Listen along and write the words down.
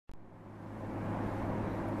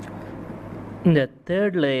இந்த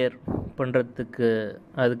third layer பண்ணுறதுக்கு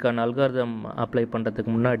அதுக்கான அல்காரிதம் அப்ளை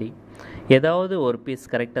பண்ணுறதுக்கு முன்னாடி ஏதாவது ஒரு பீஸ்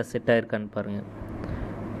கரெக்டாக செட் ஆகிருக்கான்னு பாருங்கள்.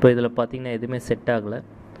 இப்போ இதில் பார்த்திங்கன்னா எதுவுமே செட் ஆகலை.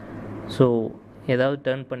 ஸோ ஏதாவது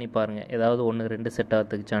டர்ன் பண்ணி பாருங்கள், ஏதாவது 1-2 செட்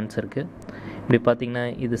ஆகிறதுக்கு சான்ஸ் இருக்குது. இப்படி பார்த்திங்கன்னா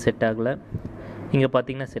இது செட் ஆகலை, இங்கே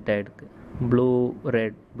பார்த்திங்கன்னா செட் ஆகிருக்கு. ப்ளூ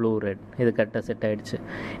ரெட் இது கரெக்டாக செட் ஆகிடுச்சு.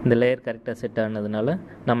 இந்த லேயர் கரெக்டாக செட் ஆனதுனால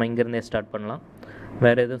நம்ம இங்கேருந்தே ஸ்டார்ட் பண்ணலாம்.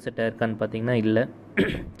 வேறு எதுவும் செட் ஆகிருக்கான்னு பார்த்திங்கன்னா இல்லை.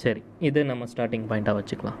 சரி, இது நம்ம ஸ்டார்டிங் பாயிண்ட்டாக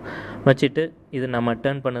வச்சுக்கலாம். வச்சுட்டு இது நம்ம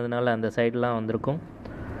டர்ன் பண்ணதுனால அந்த சைடெலாம் வந்திருக்கும்,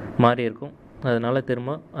 மாறி இருக்கும். அதனால்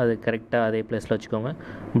திரும்ப அது கரெக்டாக அதே பிளேஸில் வச்சுக்கோங்க.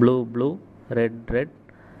 ப்ளூ ரெட்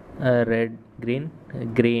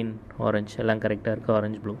க்ரீன் ஆரஞ்சு எல்லாம் கரெக்டாக இருக்குது.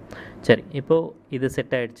 Orange blue. சரி, இப்போது இது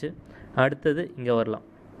செட் ஆகிடுச்சு. அடுத்தது இங்கே வரலாம்.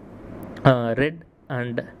 Red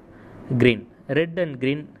and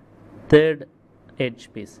green third edge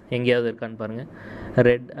piece எங்கேயாவது இருக்கான்னு பாருங்கள்.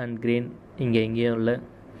 ரெட் அண்ட் க்ரீன் இங்கே எங்கேயும் இல்லை.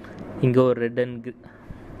 இங்கே ஒரு ரெட் அண்ட்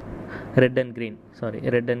க்ரீன்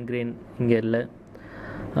இங்கே இல்லை.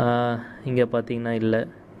 இங்கே பார்த்தீங்கன்னா இல்லை,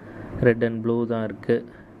 ரெட் அண்ட் ப்ளூ தான் இருக்குது.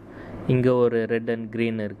 இங்கே ஒரு ரெட் அண்ட்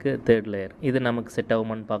க்ரீன் இருக்குது தேர்ட் லேயர். இது நமக்கு செட்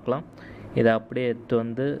ஆகுமான்னு பார்க்கலாம். இதை அப்படியே எடுத்து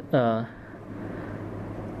வந்து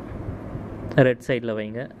ரெட் சைடில்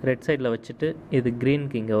வைங்க. ரெட் சைடில் வச்சுட்டு இது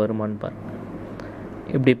க்ரீனுக்கு இங்கே வருமானு பாருங்கள்.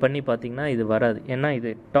 இப்படி பண்ணி பார்த்திங்கன்னா இது வராது, ஏன்னா இது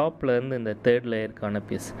டாப்பில் இருந்து இந்த தேர்ட் லேயருக்கான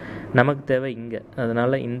பீஸ் நமக்கு தேவை இங்கே.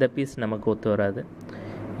 அதனால் இந்த பீஸ் நமக்கு ஒத்து வராது,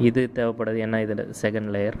 இது தேவைப்படாது, ஏன்னா இதில்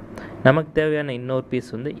செகண்ட் லேயர். நமக்கு தேவையான இன்னொரு பீஸ்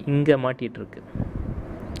வந்து இங்கே மாட்டிகிட்ருக்கு.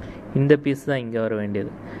 இந்த பீஸ் தான் இங்கே வர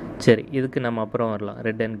வேண்டியது. சரி, இதுக்கு நம்ம அப்புறம் வரலாம்.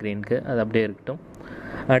 ரெட் அண்ட் க்ரீனுக்கு அது அப்படியே இருக்கட்டும்.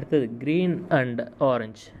 அடுத்தது green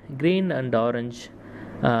and orange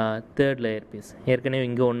third layer piece. ஏற்கனவே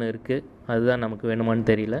இங்கே ஒன்று இருக்குது, அதுதான் நமக்கு வேணுமான்னு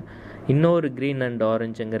தெரியல. இன்னொரு க்ரீன் அண்ட்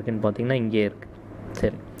ஆரஞ்சு எங்கே இருக்குதுன்னு பார்த்தீங்கன்னா இங்கே இருக்குது.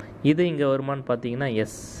 சரி, இது இங்கே வருமானு பார்த்தீங்கன்னா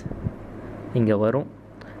எஸ், இங்கே வரும்.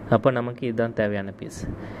 அப்போ நமக்கு இதுதான் தேவையான பீஸ்.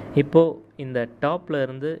 இப்போது இந்த டாப்பில்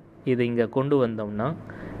இருந்து இது இங்கே கொண்டு வந்தோம்னா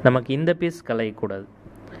நமக்கு இந்த பீஸ் கலையக்கூடாது.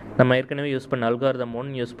 நம்ம ஏற்கனவே யூஸ் பண்ண அல்காரிதம்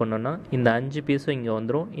 1 யூஸ் பண்ணோன்னா இந்த 5 பீஸும் இங்கே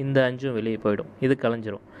வந்துடும், இந்த 5ம் வெளியே போயிடும், இது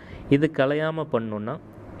கலைஞ்சிரும். இது கலையாமல் பண்ணோன்னா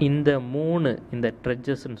இந்த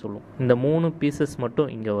ட்ரெட்ஜஸ்ன்னு சொல்லுவோம், இந்த 3 பீசஸ் மட்டும்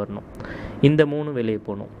இங்கே வரணும், இந்த 3 வெளியே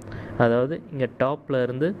போகணும். அதாவது இங்கே டாப்பில்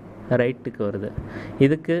இருந்து ரைட்டுக்கு வருது.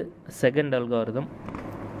 இதுக்கு second algorithm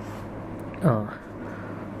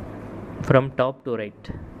from top to right.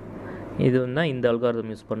 இது வந்து இந்த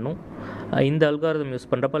அல்காரிதம் யூஸ் பண்ணணும். இந்த அல்காரிதம்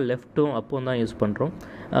யூஸ் பண்ணுறப்போ லெஃப்ட்டும் அப்பும் தான் யூஸ் பண்ணுறோம்.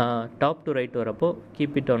 டாப் டு ரைட் வரப்போ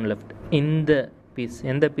கீப் இட் ஆன் லெஃப்ட். இந்த பீஸ்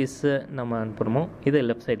எந்த பீஸை நம்ம அனுப்புகிறோமோ இதை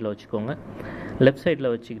லெஃப்ட் சைடில் வச்சுக்கோங்க. லெஃப்ட்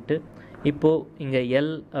சைடில் வச்சுக்கிட்டு இப்போது இங்கே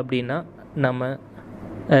எல் அப்படின்னா நம்ம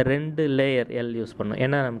 2 லேயர் எல் யூஸ் பண்ணோம்,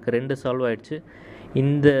 ஏன்னா நமக்கு 2 சால்வ் ஆகிடுச்சு.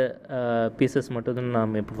 இந்த பீசஸ் மட்டும் தான்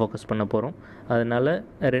நாம் இப்போ ஃபோக்கஸ் பண்ண போகிறோம். அதனால்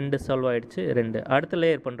 2 சால்வ் ஆகிடுச்சு. 2 அடுத்த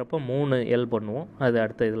லேயர் பண்ணுறப்போ 3 எல் பண்ணுவோம், அது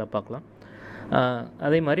அடுத்த இதில் பார்க்கலாம்.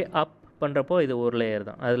 அதே மாதிரி அப் பண்ணுறப்போ இது ஒரு லேயர்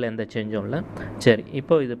தான், அதில் எந்த சேஞ்சும் இல்லை. சரி,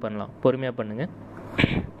 இப்போ இது பண்ணலாம், பொறுமையாக பண்ணுங்கள்.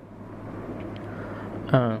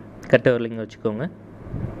 கட்ட வரலிங்க வச்சுக்கோங்க.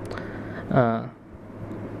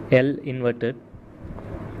 L inverted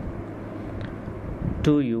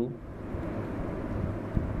 2u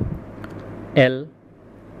L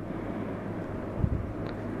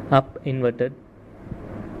up inverted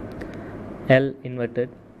L inverted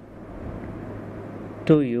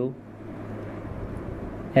 2u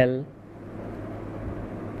L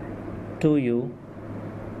 2u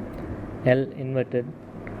L inverted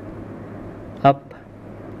up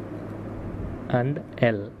and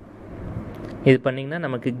L. இது பண்ணிங்கன்னா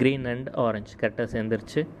நமக்கு க்ரீன் அண்ட் ஆரஞ்சு கரெக்டாக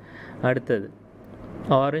சேர்ந்துருச்சு. அடுத்தது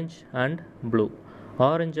orange and blue.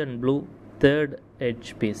 Orange and blue third edge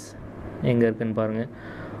piece எங்கே இருக்குன்னு பாருங்கள்.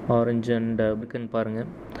 ஆரஞ்சு அண்ட் இருக்குன்னு பாருங்கள்.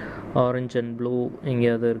 ஆரஞ்ச் அண்ட் ப்ளூ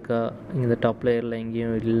எங்கேயாவது இருக்கா? இந்த டாப் லேயரில்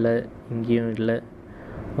எங்கேயும் இல்லை, இங்கேயும் இல்லை.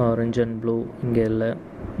 ஆரஞ்சு அண்ட் ப்ளூ இங்கே இல்லை,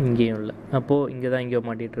 இங்கேயும் இல்லை. அப்போது இங்கே தான் எங்கேயோ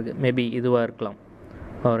மாட்டிகிட்ருக்கு. மேபி இதுவாக இருக்கலாம்,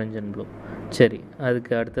 ஆரஞ்சு அண்ட் ப்ளூ. சரி,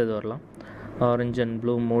 அதுக்கு அடுத்தது வரலாம். ஆரஞ்சு அண்ட்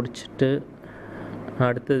ப்ளூ முடிச்சுட்டு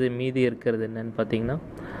அடுத்தது மீதி இருக்கிறது என்னென்னு பார்த்தீங்கன்னா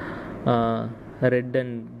ரெட்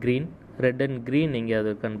அண்ட் க்ரீன் எங்கேயாவது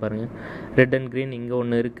இருக்கான்னு பாருங்கள். ரெட் அண்ட் க்ரீன் இங்கே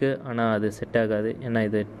ஒன்று இருக்குது, ஆனால் அது செட் ஆகாது, ஏன்னா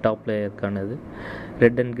இது டாப் லேயருக்கானது.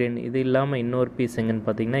 ரெட் அண்ட் க்ரீன் இது இல்லாமல் இன்னொரு பீஸ் எங்கன்னு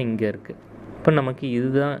பார்த்தீங்கன்னா இங்கே இருக்குது. இப்போ நமக்கு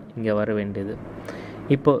இதுதான் இங்கே வர வேண்டியது.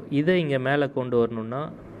 இப்போது இதை இங்கே மேலே கொண்டு வரணுன்னா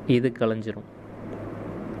இது கலைஞ்சிரும்.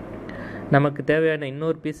 நமக்கு தேவையான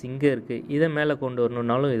இன்னொரு பீஸ் இங்கே இருக்குது, இதை மேலே கொண்டு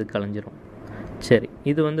வரணுன்னாலும் இது கலைஞ்சிரும். சரி,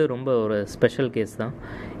 இது வந்து ரொம்ப ஒரு ஸ்பெஷல் கேஸ் தான்.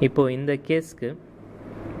 இப்போது இந்த கேஸ்க்கு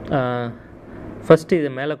ஃபஸ்ட்டு இதை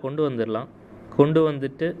மேலே கொண்டு வந்துடலாம். கொண்டு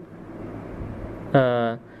வந்துட்டு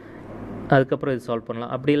அதுக்கப்புறம் இது சால்வ்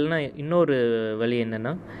பண்ணலாம். அப்படி இல்லைன்னா இன்னொரு வழி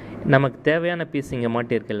என்னென்னா, நமக்கு தேவையான பீஸ் இங்கே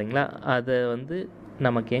மாட்டியிருக்கு இல்லைங்களா, அதை வந்து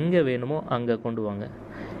நமக்கு எங்கே வேணுமோ அங்கே கொண்டு வாங்க.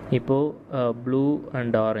 இப்போது ப்ளூ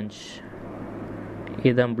அண்ட் ஆரஞ்சு,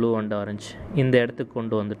 இதுதான் ப்ளூ அண்ட் ஆரஞ்சு, இந்த இடத்துக்கு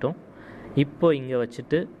கொண்டு வந்துட்டோம். இப்போ இங்கே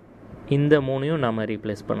வச்சுட்டு இந்த 3ஐயும் நாம்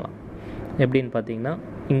ரீப்ளேஸ் பண்ணலாம். எப்படின்னு பார்த்தீங்கன்னா,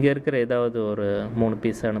 இங்கே இருக்கிற ஏதாவது ஒரு 3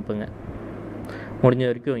 பீஸ் அனுப்புங்க. முடிஞ்ச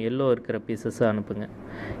வரைக்கும் எல்லோ இருக்கிற பீசஸை அனுப்புங்க.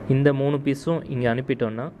 இந்த 3 பீஸும் இங்கே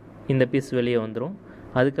அனுப்பிட்டோன்னா இந்த பீஸ் வெளியே வந்துடும்.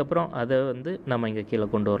 அதுக்கப்புறம் அதை வந்து நம்ம இங்கே கீழே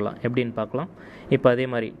கொண்டு வரலாம். எப்படின்னு பார்க்கலாம். இப்போ அதே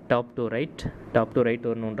மாதிரி top to right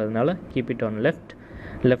வரணுன்றதுனால keep it on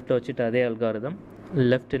left வச்சுட்டு அதே algorithm,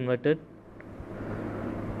 left inverted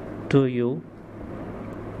to you,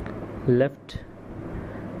 left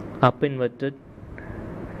up inverted,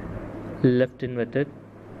 left inverted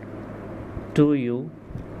to you,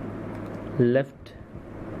 left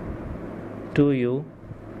to you,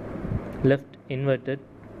 left inverted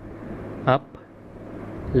up,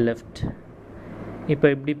 left. இப்போ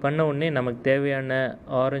இப்படி பண்ண உடனே நமக்கு தேவையான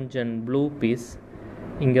ஆரஞ்சு அண்ட் ப்ளூ பீஸ்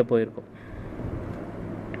இங்கே போயிருக்கும்.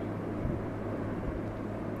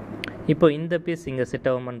 இப்போ இந்த பீஸ் இங்கே செட்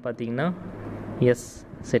ஆகுமான்னு பார்த்தீங்கன்னா எஸ்,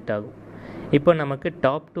 செட் ஆகும். இப்போ நமக்கு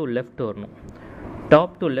டாப் டு லெஃப்ட் வரணும்.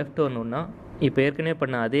 டாப் டு லெஃப்ட் வரணுன்னா இப்போ ஏற்கனவே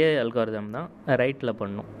பண்ண அதே அல்காரிதம் தான் ரைட்டில்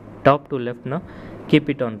பண்ணணும். Top to லெஃப்ட்னா keep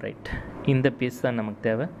it on right. இந்த பீஸ் தான் நமக்கு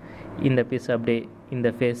தேவை. இந்த பீஸ் அப்படியே இந்த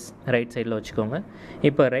ஃபேஸ் ரைட் சைடில் வச்சுக்கோங்க.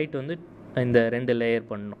 இப்போ ரைட் வந்து இந்த 2 லேயர்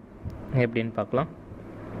பண்ணணும். எப்படின்னு பார்க்கலாம்.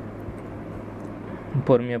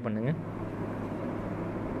 பொறுமையாக பண்ணுங்கள்.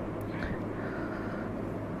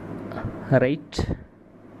 ரைட்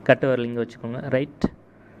கட்ட வரல இங்கே வச்சுக்கோங்க. Right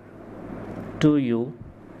to you,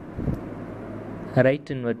 right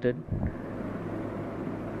inverted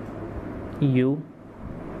u,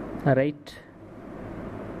 right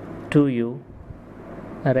to u,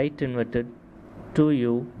 right inverted to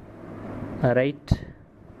u, right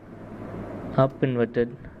up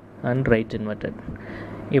inverted and right inverted.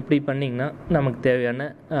 இப்படி பண்ணிங்கன்னா நமக்கு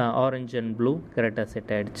தேவையான ஆரஞ்சு அண்ட் ப்ளூ கரெக்டாக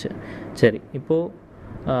செட் ஆகிடுச்சு. சரி,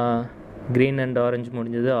 இப்போது க்ரீன் அண்ட் ஆரஞ்சு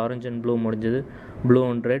முடிஞ்சது, ஆரஞ்சு அண்ட் ப்ளூ முடிஞ்சது, ப்ளூ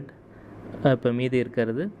அண்ட் ரெட். இப்போ மீதி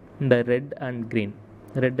இருக்கிறது இந்த ரெட் அண்ட் க்ரீன்.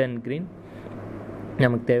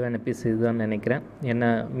 நமக்கு தேவையான பீஸ் இதுதான் நினைக்கிறேன். ஏன்னா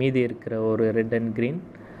மீதி இருக்கிற ஒரு ரெட் அண்ட் க்ரீன்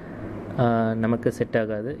நமக்கு செட்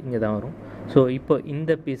ஆகாது, இங்கே தான் வரும். ஸோ இப்போ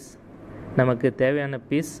இந்த பீஸ் நமக்கு தேவையான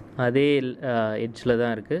பீஸ் அதே எட்ஜில்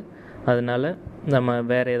தான் இருக்குது. அதனால் நம்ம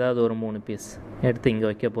வேறு ஏதாவது ஒரு 3 பீஸ் எடுத்து இங்கே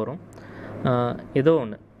வைக்க போகிறோம். ஏதோ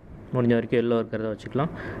ஒன்று முடிஞ்ச வரைக்கும் எல்லோ இருக்கிறத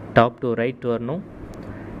வச்சுக்கலாம். Top to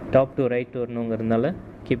right வரணுங்கிறதுனால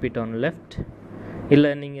keep it on left. இல்லை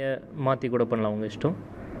நீங்கள் மாற்றி கூட பண்ணலாம், உங்கள் இஷ்டம்.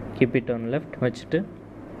 கீப் இட் ஆன் லெஃப்ட் வச்சுட்டு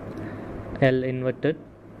L inverted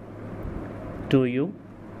to you,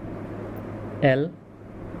 L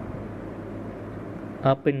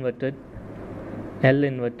up inverted, L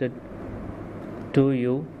inverted to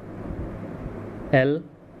you, L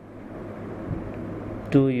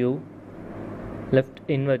to you, left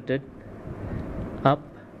inverted up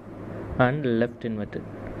and left inverted.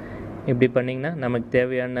 இப்படி பண்ணிங்கன்னா நமக்கு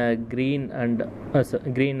தேவையான க்ரீன்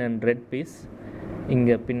அண்ட் ரெட் பீஸ்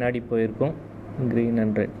இங்கே பின்னாடி போயிருக்கும். க்ரீன்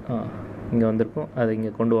அண்ட் ரெட் இங்கே வந்திருக்கும். அதை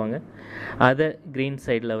இங்கே கொண்டு வாங்க. அதை க்ரீன்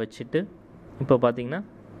சைடில் வச்சுட்டு இப்போ பார்த்திங்கன்னா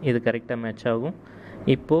இது கரெக்டாக மேட்ச் ஆகும்.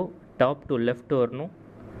 இப்போது டாப் டு லெஃப்ட் வரணும்.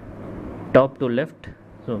 Top to left,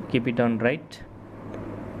 so keep it on right.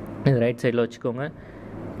 இது ரைட் சைடில் வச்சுக்கோங்க.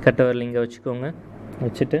 கட்ட வரல இங்கே வச்சுக்கோங்க.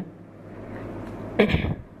 வச்சுட்டு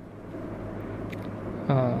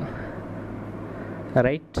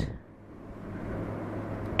right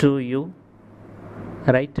to u,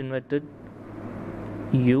 right inverted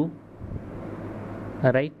u,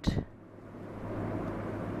 right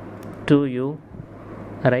to u,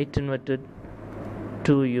 right inverted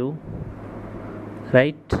to u,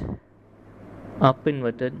 right up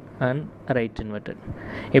inverted and right inverted.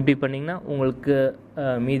 இப்படி பண்ணிங்கன்னா உங்களுக்கு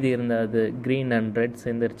மீதி இருந்த அது க்ரீன் அண்ட் ரெட்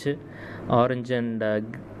சேர்ந்துருச்சு. Orange and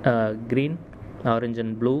green, orange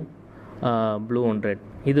and blue and red,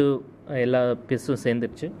 இது எல்லா பீஸும்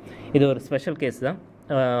சேர்ந்துருச்சு. இது ஒரு ஸ்பெஷல் கேஸ் தான்.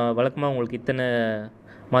 வழக்கமாக உங்களுக்கு இத்தனை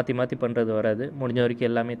மாற்றி பண்ணுறது வராது. முடிஞ்ச வரைக்கும்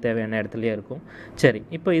எல்லாமே தேவையான இடத்துலையே இருக்கும். சரி,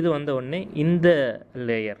 இப்போ இது வந்த உடனே இந்த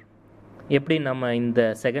லேயர் எப்படி நம்ம இந்த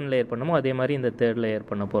செகண்ட் லேயர் பண்ணமோ அதே மாதிரி இந்த தேர்ட் லேயர்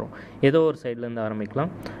பண்ண போகிறோம். ஏதோ ஒரு சைட்லேருந்து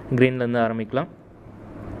ஆரம்பிக்கலாம், க்ரீன்லேருந்து ஆரம்பிக்கலாம்.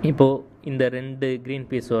 இப்போது இந்த 2 க்ரீன்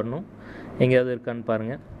பீஸ் வரணும். எங்கேயாவது இருக்கான்னு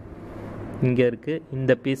பாருங்கள். இங்கே இருக்குது.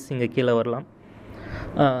 இந்த பீஸ் இங்கே கீழே வரலாம்.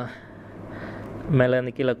 மேலே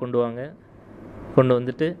அந்த கீழே கொண்டு வாங்க. கொண்டு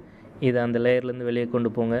வந்துட்டு இதை அந்த லேயர்லேருந்து வெளியே கொண்டு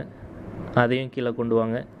போங்க. அதையும் கீழே கொண்டு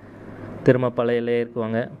வாங்க. திரும்ப பழைய லேயருக்கு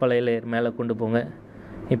வாங்க. பழைய லேயர் மேலே கொண்டு போங்க.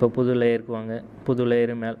 இப்போ புது லேயருக்கு வாங்க. புது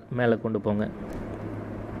லேயரு மேலே கொண்டு போங்க.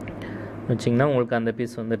 வச்சிங்கன்னா உங்களுக்கு அந்த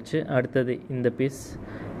பீஸ் வந்துடுச்சு. அடுத்தது இந்த பீஸ்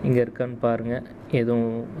இங்கே இருக்கான்னு பாருங்கள்,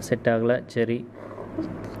 எதுவும் செட் ஆகலை. சரி,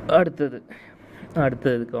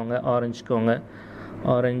 அடுத்ததுக்கு வாங்க, ஆரஞ்சுக்கு வாங்க.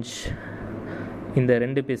 ஆரஞ்சு இந்த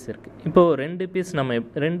 2 பீஸ் இருக்குது. இப்போது 2 பீஸ் நம்ம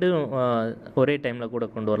ரெண்டும் ஒரே டைமில் கூட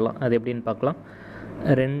கொண்டு வரலாம். அது எப்படின்னு பார்க்கலாம்.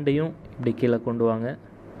 2ஐயும் இப்படி கீழே கொண்டு வாங்க.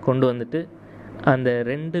 கொண்டு வந்துட்டு அந்த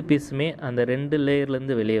 2 பீஸுமே அந்த 2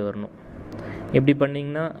 லேயர்லேருந்து வெளியே வரணும். இப்படி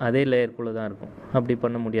பண்ணிங்கன்னா அதே லேயருக்குள்ளே தான் இருக்கும். அப்படி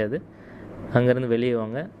பண்ண முடியாது. அங்கேருந்து வெளியே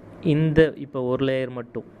வாங்க. இப்போ ஒரு லேயர்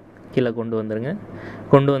மட்டும் கீழே கொண்டு வந்துடுங்க.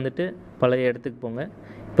 கொண்டு வந்துட்டு பழைய இடத்துக்கு போங்க.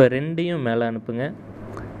 இப்போ 2ஐயும் மேலே அனுப்புங்க.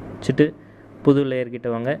 வச்சுட்டு புது லேயர்கிட்ட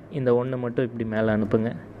வாங்க. இந்த 1 மட்டும் இப்படி மேலே அனுப்புங்க.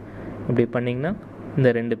 இப்படி பண்ணிங்கன்னா இந்த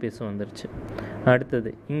 2 பீஸும் வந்துருச்சு.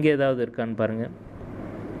 அடுத்தது இங்கே ஏதாவது இருக்கான்னு பாருங்கள்.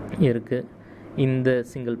 இருக்குது. இந்த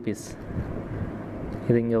சிங்கிள் பீஸ்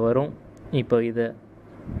இது இங்கே வரும். இப்போ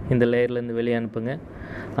இந்த லேயர்லேருந்து வெளியே அனுப்புங்க.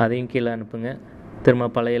 அதையும் கீழே அனுப்புங்க.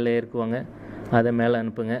 திரும்ப பழைய லேயருக்கு வாங்க, அதை மேலே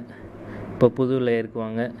அனுப்புங்க. இப்போ புது லேயருக்கு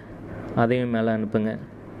வாங்க, அதையும் மேலே அனுப்புங்க.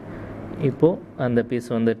 இப்போது அந்த பீஸ்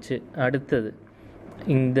வந்துடுச்சு. அடுத்தது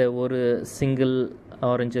இந்த ஒரு சிங்கிள்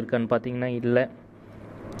ஆரஞ்சு இருக்கான்னு பார்த்தீங்கன்னா இல்லை.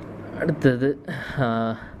 அடுத்தது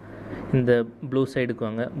இந்த ப்ளூ சைடுக்கு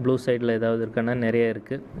வாங்க. ப்ளூ சைடில் ஏதாவது இருக்கான்னா நிறைய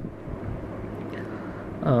இருக்குது.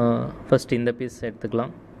 ஃபஸ்ட்டு இந்த பீஸ்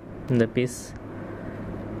எடுத்துக்கலாம். இந்த பீஸ்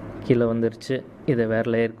கீழே வந்துருச்சு. இதை வேறு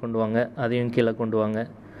லேயர் கொண்டு வாங்க, அதையும் கீழே கொண்டு வாங்க.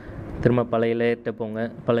 திரும்ப பழைய லேயர்கிட்ட போங்க,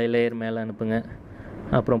 பழைய லேயர் மேலே அனுப்புங்க.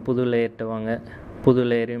 அப்புறம் புது லேயர்கிட்ட வாங்க, புது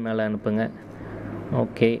லேயரையும் மேலே அனுப்புங்க.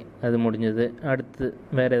 ஓகே, அது முடிஞ்சது. அடுத்து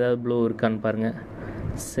வேறு ஏதாவது ப்ளூ இருக்கான்னு பாருங்கள்.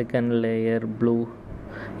 செகண்ட் லேயர் ப்ளூ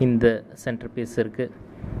இந்த சென்டர் பீஸ் இருக்குது.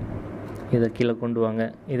 இதை கீழே கொண்டு வாங்க.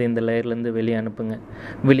 இதை இந்த லேயர்லேருந்து வெளியே அனுப்புங்க.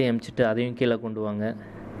 வெளியே அனுப்பிச்சிட்டு அதையும் கீழே கொண்டு வாங்க.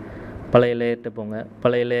 பழைய லேயர்கிட்ட போங்க,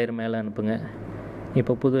 பழைய லேயர் மேலே அனுப்புங்க.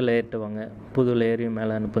 இப்போ புது லேயர்கிட்ட வாங்க, புது லேயரையும்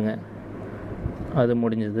மேலே அனுப்புங்க. அது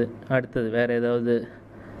முடிஞ்சது. அடுத்தது வேறு ஏதாவது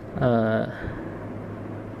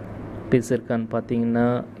பீஸ் இருக்கான்னு பார்த்தீங்கன்னா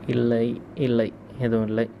இல்லை, எதுவும்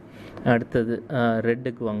இல்லை. அடுத்தது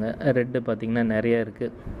ரெட்டுக்கு வாங்க. ரெட்டு பார்த்திங்கன்னா நிறையா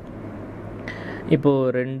இருக்குது.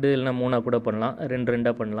 இப்போது 2 இல்லைனா 3 கூட பண்ணலாம்.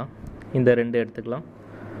 2 பண்ணலாம். இந்த 2 எடுத்துக்கலாம்.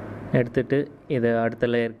 எடுத்துகிட்டு இதை அடுத்த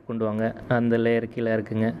லேயருக்கு கொண்டு வாங்க. அந்த லேயர் கீழே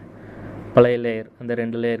இருக்குங்க. பழைய லேயர் அந்த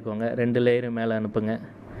 2 லேயருக்கு வாங்க, 2 லேயரும் மேலே அனுப்புங்க.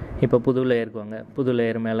 இப்போ புது லேயருக்கு வாங்க, புது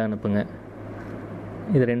லேயர் மேலே அனுப்புங்க.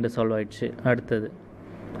 இது 2 சால்வ் ஆகிடுச்சு. அடுத்தது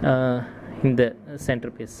இந்த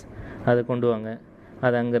சென்டர் பீஸ் அதை கொண்டு வாங்க.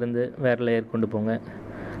 அதை அங்கேருந்து வேறு லேயர் கொண்டு போங்க,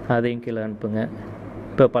 அதையும் கீழே அனுப்புங்க.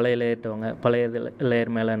 இப்போ பழைய லேயர்கிட்ட வாங்க, பழைய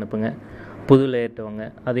லேயர் மேலே அனுப்புங்க. புது லேயர்கிட்ட வாங்க,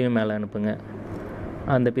 அதையும் மேலே அனுப்புங்க.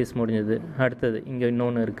 அந்த பீஸ் முடிஞ்சது. அடுத்தது இங்கே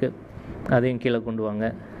இன்னொன்று இருக்குது, அதையும் கீழே கொண்டு வாங்க.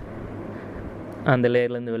 அந்த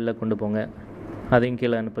லேயர்லேருந்து வெளில கொண்டு போங்க, அதையும்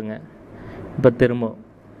கீழே அனுப்புங்க. இப்போ திரும்ப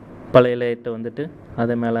பழைய லேயர்கிட்ட வந்துட்டு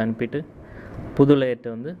அதை மேலே அனுப்பிட்டு புது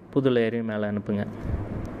லேயர்கிட்ட புது லேயரையும் மேலே அனுப்புங்க.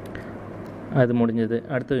 அது முடிஞ்சது.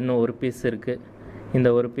 அடுத்து இன்னும் ஒரு பீஸ் இருக்குது. இந்த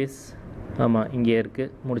ஒரு பீஸ் இங்கே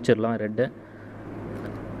இருக்குது. முடிச்சிடலாம். ரெட்டை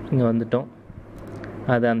இங்கே வந்துட்டோம்.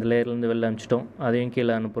 அதை அந்த லேயர்லேருந்து வெளில அனுப்பிச்சிட்டோம். அதையும்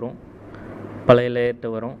கீழே அனுப்புகிறோம். பழைய லேயர்கிட்ட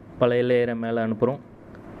வரும், பழைய லேயரை மேலே அனுப்புகிறோம்.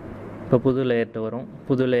 இப்போ புது லேயர்கிட்ட வரும்,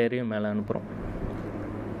 புது லேயரையும் மேலே அனுப்புகிறோம்.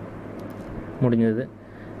 முடிஞ்சது.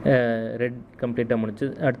 ரெட் கம்ப்ளீட்டாக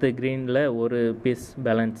முடிஞ்சது. அடுத்து க்ரீனில் ஒரு பீஸ்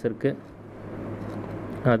பேலன்ஸ் இருக்குது,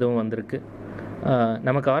 அதுவும் வந்திருக்கு.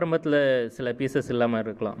 நமக்கு ஆரம்பத்தில் சில பீசஸ் இல்லாமல்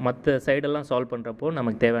இருக்கலாம். மற்ற சைடெல்லாம் சால்வ் பண்ணுறப்போ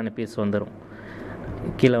நமக்கு தேவையான பீஸ் வந்துடும்.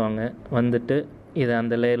 கீழே வாங்க. வந்துட்டு இதை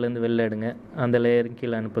அந்த லேயர்லேருந்து வெளில எடுங்க. அந்த லேயருக்கு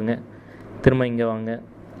கீழே அனுப்புங்க. திரும்ப இங்கே வாங்க.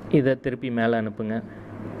 இதை திருப்பி மேலே அனுப்புங்க.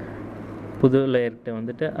 புது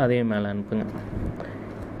லேயர்கிட்ட அதையும் மேலே அனுப்புங்க.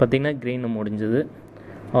 பார்த்திங்கன்னா க்ரீனு முடிஞ்சது.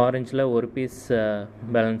 ஆரஞ்சில் ஒரு பீஸ்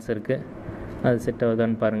பேலன்ஸ் இருக்குது. அது செட்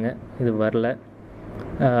ஆகுதான்னு பாருங்கள். இது வரல.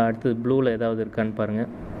 அடுத்தது ப்ளூவில் ஏதாவது இருக்கான்னு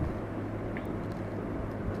பாருங்கள்.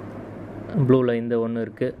 ப்ளூவில் இந்த ஒன்று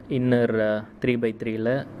இருக்குது. இன்னர்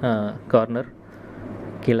 3x3ல் கார்னர்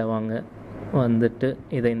கீழே வாங்க. வந்துட்டு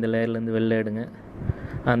இதை இந்த லேயர்லேருந்து வெளில எடுங்க.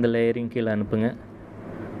 அந்த லேயரையும் கீழே அனுப்புங்க.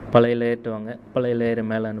 பழைய லேயர்கிட்ட வாங்க, பழைய லேயரை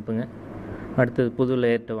மேலே அனுப்புங்க. அடுத்தது புது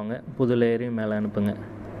லேயர்கிட்ட வாங்க, புது லேயரையும் மேலே அனுப்புங்க.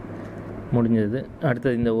 முடிஞ்சது.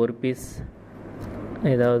 அடுத்தது இந்த ஒரு பீஸ்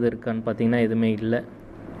ஏதாவது இருக்கான்னு பார்த்தீங்கன்னா எதுவுமே இல்லை.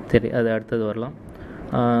 சரி, அது அடுத்தது வரலாம்.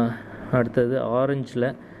 அடுத்தது ஆரஞ்சில்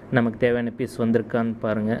நமக்கு தேவையான பீஸ் வந்திருக்கான்னு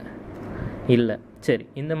பாருங்கள். இல்லை. சரி,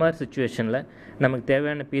 இந்த மாதிரி சுச்சுவேஷனில் நமக்கு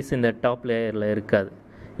தேவையான பீஸ் இந்த டாப் லேயரில் இருக்காது.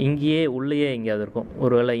 இங்கேயே உள்ளேயே எங்கேயாவது இருக்கும்.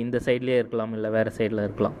 ஒருவேளை இந்த சைட்லேயே இருக்கலாம், இல்லை வேறு சைடில்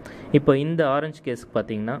இருக்கலாம். இப்போ இந்த ஆரஞ்சு கேஸுக்கு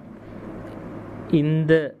பார்த்திங்கன்னா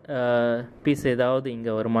இந்த பீஸ் ஏதாவது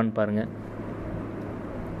இங்கே வருமானு பாருங்கள்.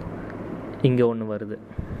 இங்கே ஒன்று வருது.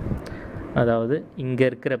 அதாவது இங்கே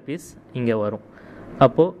இருக்கிற பீஸ் இங்கே வரும்.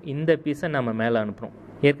 அப்போது இந்த பீஸை நம்ம மேலே அனுப்புகிறோம்.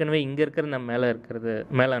 ஏற்கனவே இங்கே இருக்கிறது நம்ம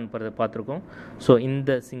மேலே அனுப்புறதை பார்த்துருக்கோம். ஸோ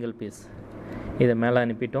இந்த சிங்கிள் பீஸ் இதை மேலே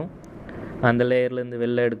அனுப்பிட்டோம். அந்த லேயர்லேருந்து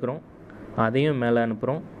வெளில எடுக்கிறோம், அதையும் மேலே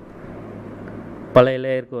அனுப்புகிறோம். பழைய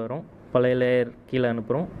லேயருக்கு வரும், பழைய லேயர் கீழே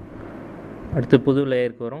அனுப்புகிறோம். அடுத்து புது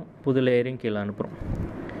லேயருக்கு வரும், புது லேயரையும் கீழே அனுப்புகிறோம்.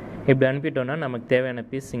 இப்படி அனுப்பிட்டோன்னா நமக்கு தேவையான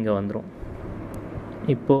பீஸ் இங்கே வந்துடும்.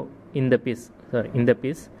 இப்போது இந்த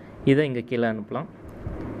பீஸ் இதை இங்கே கீழே அனுப்பலாம்.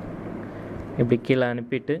 இப்படி கீழே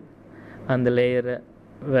அனுப்பிட்டு அந்த லேயரை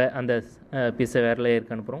அந்த பீஸை வேறு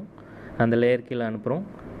லேயருக்கு அனுப்புகிறோம். அந்த லேயர் கீழே அனுப்புகிறோம்,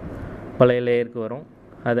 பழைய லேயருக்கு வரும்,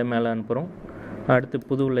 அதை மேலே அனுப்புகிறோம். அடுத்து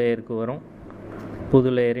புது லேயருக்கு வரும்,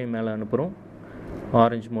 புது லேயரையும் மேலே அனுப்புகிறோம்.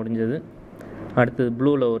 ஆரஞ்சு முடிஞ்சது. அடுத்தது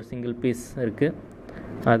ப்ளூவில் ஒரு சிங்கிள் பீஸ் இருக்குது,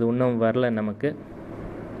 அது இன்னும் வரல நமக்கு.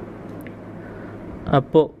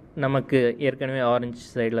 அப்போது நமக்கு ஏற்கனவே ஆரஞ்சு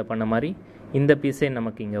சைடில் பண்ண மாதிரி இந்த பீஸே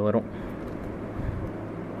நமக்கு இங்கே வரும்.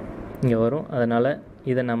 அதனால்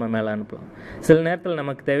இதை நம்ம மேலே அனுப்பலாம். சில நேரத்தில்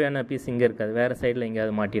நமக்கு தேவையான பீஸ் இங்கே இருக்காது, வேறு சைடில்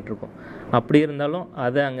எங்கேயாவது மாட்டிகிட்ருக்கோம். அப்படி இருந்தாலும்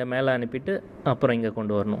அதை அங்கே மேலே அனுப்பிட்டு அப்புறம் இங்கே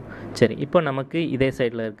கொண்டு வரணும். சரி, இப்போ நமக்கு இதே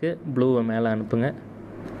சைடில் இருக்குது, ப்ளூவை மேலே அனுப்புங்க.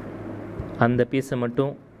 அந்த பீஸை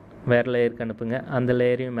மட்டும் வேறு லேயருக்கு அனுப்புங்க, அந்த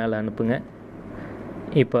லேயரையும் மேலே அனுப்புங்க.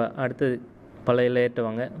 இப்போ அடுத்தது பழைய லேயர்ட்டு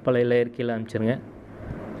வாங்க, பழைய லேயர் கீழே அனுப்பிச்சிருங்க.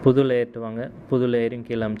 புது லேயர்ட்டு வாங்க, புது லேயரையும்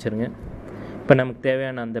கீழே அனுப்பிச்சிருங்க. இப்போ நமக்கு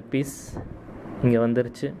தேவையான அந்த பீஸ் இங்கே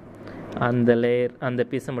வந்துருச்சு. அந்த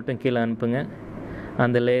பீஸை மட்டும் கீழே அனுப்புங்க.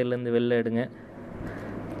 அந்த லேயர்லேருந்து வெளில எடுங்க,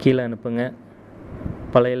 கீழே அனுப்புங்க.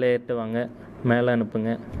 பழைய லேயர்ட்டு வாங்க, மேலே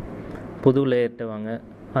அனுப்புங்க. புது லேயர்ட்டு வாங்க,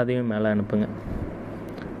 அதையும் மேலே அனுப்புங்க.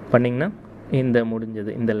 பண்ணிங்கன்னா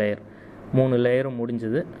முடிஞ்சது. இந்த லேயர் 3 லேயரும்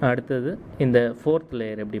முடிஞ்சது. அடுத்தது இந்த 4th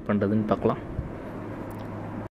லேயர் எப்படி பண்ணுறதுன்னு பார்க்கலாம்.